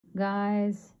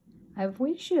Guys, I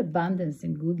wish you abundance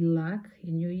and good luck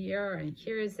in New Year. And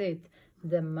here is it,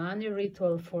 the money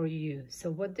ritual for you.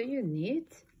 So what do you need?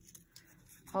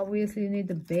 Obviously, you need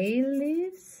the bay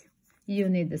leaves. You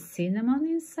need the cinnamon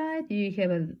inside. You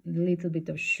have a little bit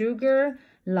of sugar,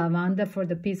 lavender for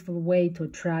the peaceful way to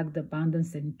attract the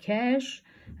abundance and cash,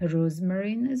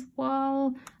 rosemary as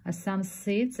well, some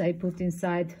seeds I put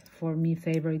inside, for me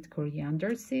favorite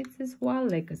coriander seeds as well,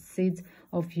 like a seeds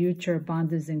of future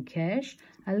abundance and cash,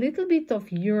 a little bit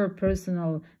of your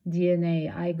personal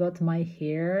DNA. I got my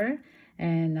hair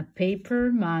and a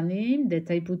paper money that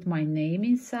I put my name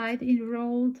inside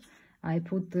enrolled. I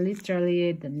put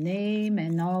literally the name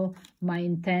and all my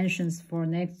intentions for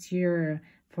next year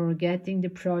for getting the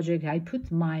project. I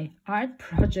put my art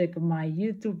project, my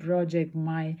YouTube project,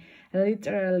 my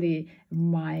literally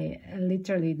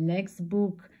next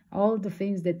book, all the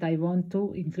things that I want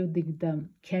to, including the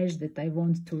cash that I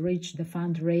want to reach the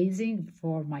fundraising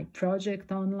for my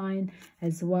project online,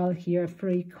 as well here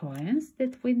free coins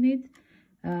that we need,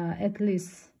 at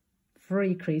least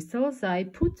free crystals. I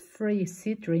put free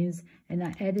citrines and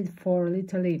I added for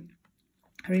literally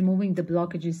removing the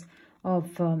blockages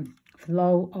of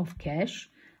flow of cash.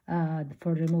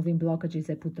 For removing blockages,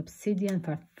 I put obsidian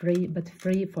for free, but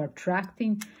free for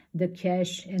attracting the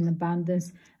cash and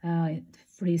abundance,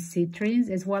 free citrines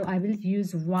as well. I will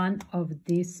use one of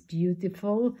these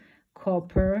beautiful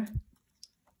copper,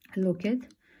 look it,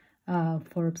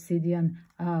 for obsidian,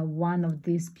 one of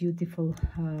these beautiful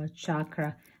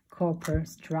chakra copper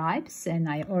stripes, and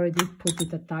I already put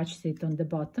it, attached it on the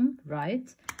bottom, right,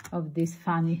 of this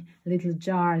funny little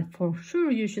jar. For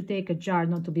sure you should take a jar,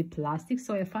 not to be plastic.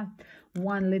 So I found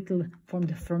one little from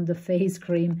the face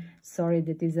cream, sorry,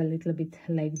 that is a little bit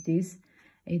like this.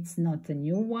 It's not a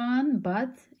new one,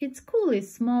 but it's cool,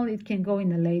 it's small, it can go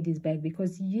in a lady's bag,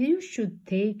 because you should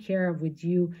take care with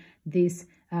you this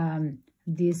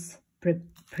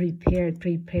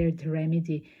prepared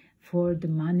remedy for the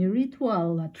money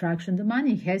ritual attraction. The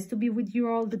money has to be with you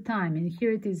all the time. And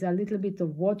here it is, a little bit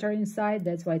of water inside.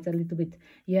 That's why it's a little bit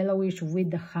yellowish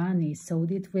with the honey. So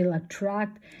it will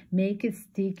attract, make it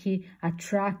sticky,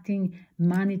 attracting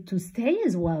money to stay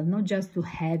as well, not just to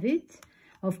have it.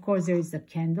 Of course, there is a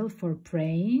candle for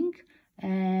praying.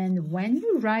 And when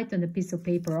you write on a piece of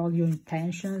paper all your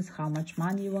intentions, how much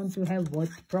money you want to have, what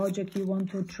project you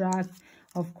want to attract,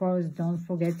 of course, don't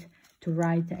forget to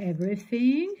write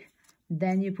everything.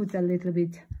 Then you put a little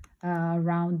bit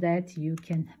around that. You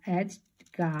can add,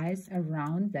 guys,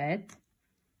 around that.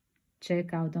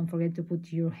 Check out, don't forget to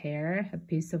put your hair, a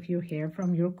piece of your hair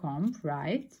from your comb,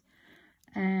 right?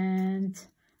 And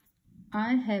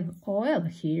I have oil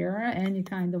here, any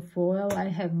kind of oil. I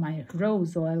have my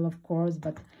rose oil, of course,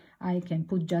 but I can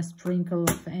put just sprinkle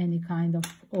of any kind of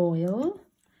oil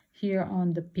here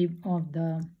on the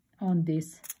on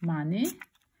this money.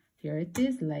 Here it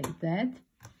is, like that.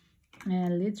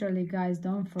 And literally, guys,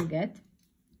 don't forget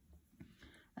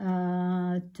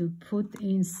to put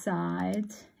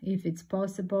inside, if it's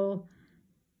possible.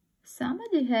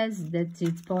 Somebody has that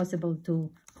it's possible to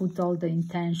put all the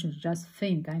intentions. Just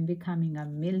think, I'm becoming a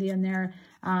millionaire.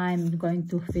 I'm going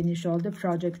to finish all the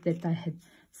projects that I had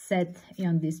set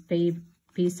on this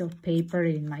piece of paper,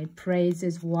 in my praise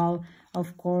as well,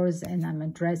 of course, and I'm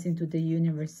addressing to the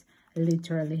universe,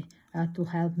 literally, to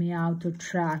help me out to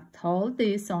attract all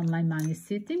this online money,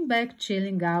 sitting back,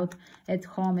 chilling out at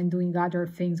home and doing other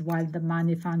things while the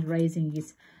money fundraising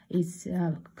is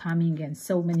coming, and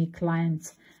so many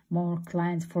clients, more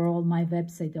clients for all my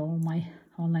website, all my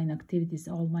online activities,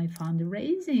 all my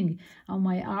fundraising, all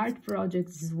my art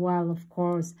projects as well, of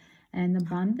course, and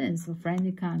abundance of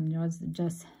any kind,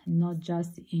 not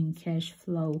just in cash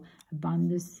flow,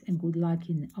 abundance and good luck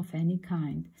of any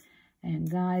kind.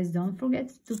 And guys, don't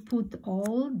forget to put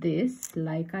all this,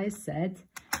 like I said,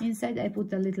 inside. I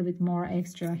put a little bit more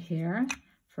extra here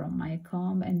from my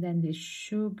comb, and then the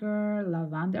sugar,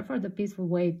 lavender for the peaceful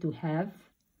way to have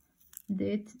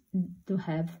it,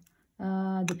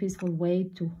 the peaceful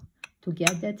way to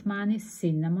get that money,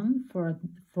 cinnamon for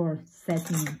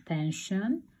setting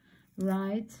intention,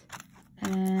 right,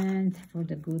 and for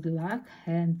the good luck.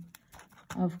 And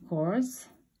of course,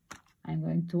 I'm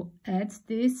going to add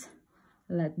this.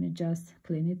 Let me just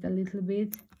clean it a little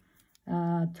bit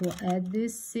to add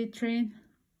this citrine,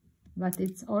 but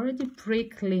it's already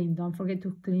pre-cleaned. Don't forget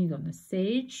to clean it on the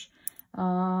sage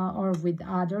or with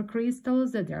other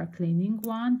crystals that are cleaning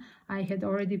one. I had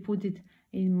already put it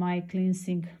in my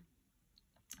cleansing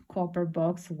copper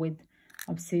box with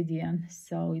obsidian,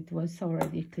 so it was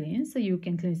already cleansed. So you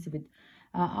can cleanse it with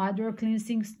other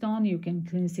cleansing stone. You can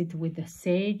cleanse it with the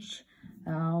sage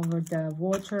over the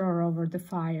water or over the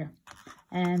fire.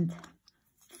 And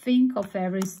think of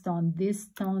every stone. These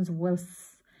stones will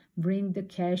bring the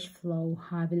cash flow.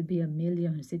 I will be a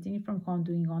millionaire sitting from home,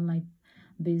 doing online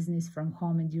business from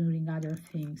home and doing other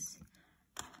things.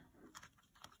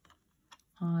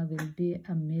 I will be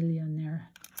a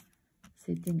millionaire.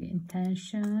 Setting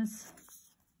intentions.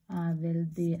 I will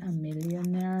be a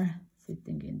millionaire.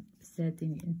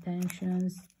 Setting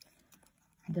intentions.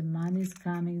 The money is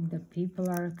coming, the people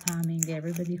are coming,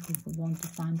 everybody who want to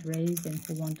fundraise and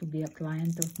who want to be a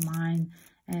client of mine,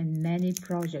 and many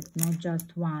projects, not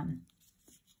just one.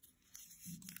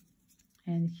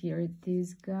 And here it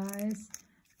is, guys,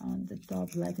 on the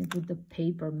top. Let me put the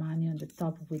paper money on the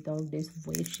top with all these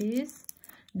wishes.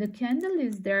 The candle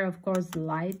is there, of course,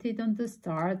 lighted on the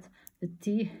start. The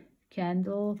tea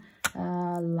candle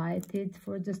lighted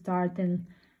for the start, and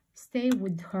stay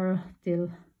with her till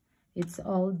it's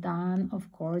all done. Of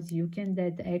course, you can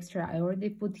add extra. I already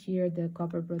put here the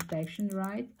copper protection,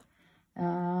 right,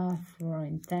 for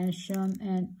intention,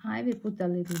 and I will put a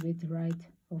little bit right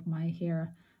of my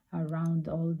hair around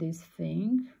all this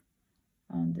thing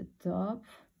on the top.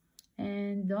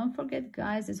 And don't forget,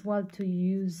 guys, as well to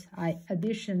use, I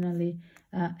additionally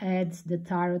add the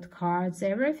tarot cards,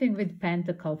 everything with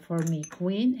pentacle for me,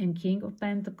 Queen and King of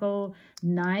Pentacle,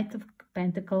 Knight of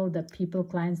Pentacle, the people,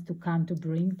 clients to come to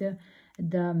bring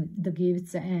the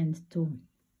gifts and to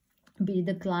be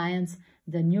the clients,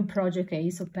 the new project,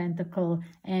 Ace of Pentacle,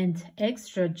 and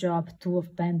extra job, 2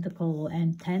 of Pentacle,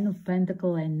 and 10 of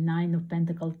Pentacle, and 9 of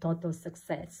Pentacle, total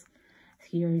success.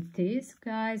 Here it is,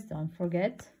 guys. Don't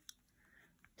forget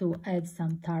to add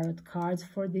some tarot cards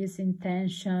for this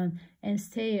intention and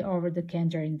stay over the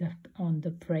candle on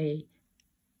the pray.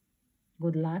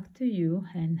 Good luck to you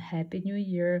and Happy New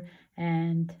Year,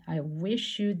 and I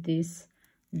wish you this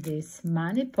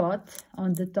money pot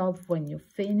on the top when you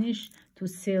finish to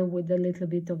seal with a little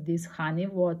bit of this honey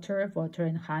water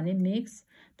and honey mix,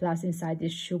 plus inside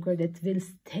this sugar that will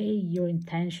stay your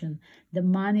intention. The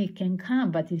money can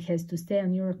come, but it has to stay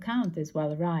on your account as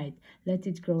well, right? Let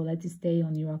it grow, let it stay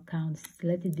on your account,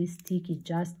 let it be sticky.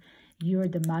 Just you're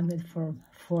the magnet for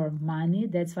money.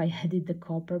 That's why I did the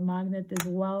copper magnet as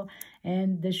well,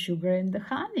 and the sugar and the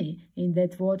honey in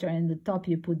that water. And the top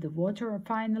you put the water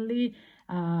finally.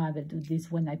 I will do this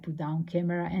when I put down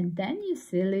camera, and then you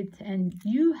seal it, and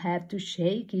you have to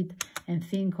shake it and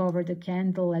think over the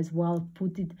candle as well.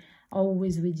 Put it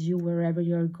always with you wherever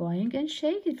you're going and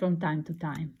shake it from time to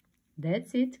time.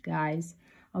 That's it, guys.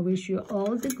 I wish you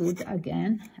all the good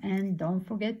again, and don't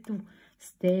forget to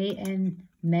stay and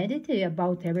meditate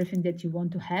about everything that you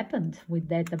want to happen with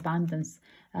that abundance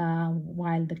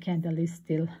while the candle is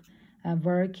still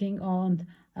working on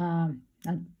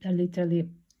literally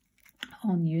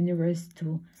on universe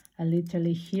to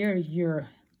literally hear your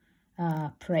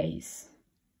praise.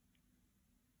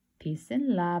 Peace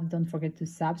and love. Don't forget to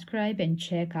subscribe and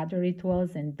check other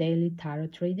rituals and daily tarot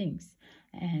readings.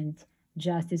 And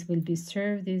justice will be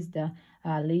served is the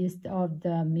list of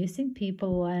the missing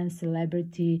people and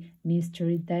celebrity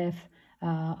mystery death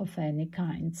of any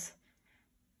kinds.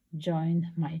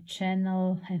 Join my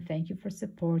channel, and thank you for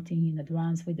supporting in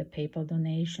advance with the PayPal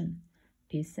donation.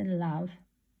 Peace and love.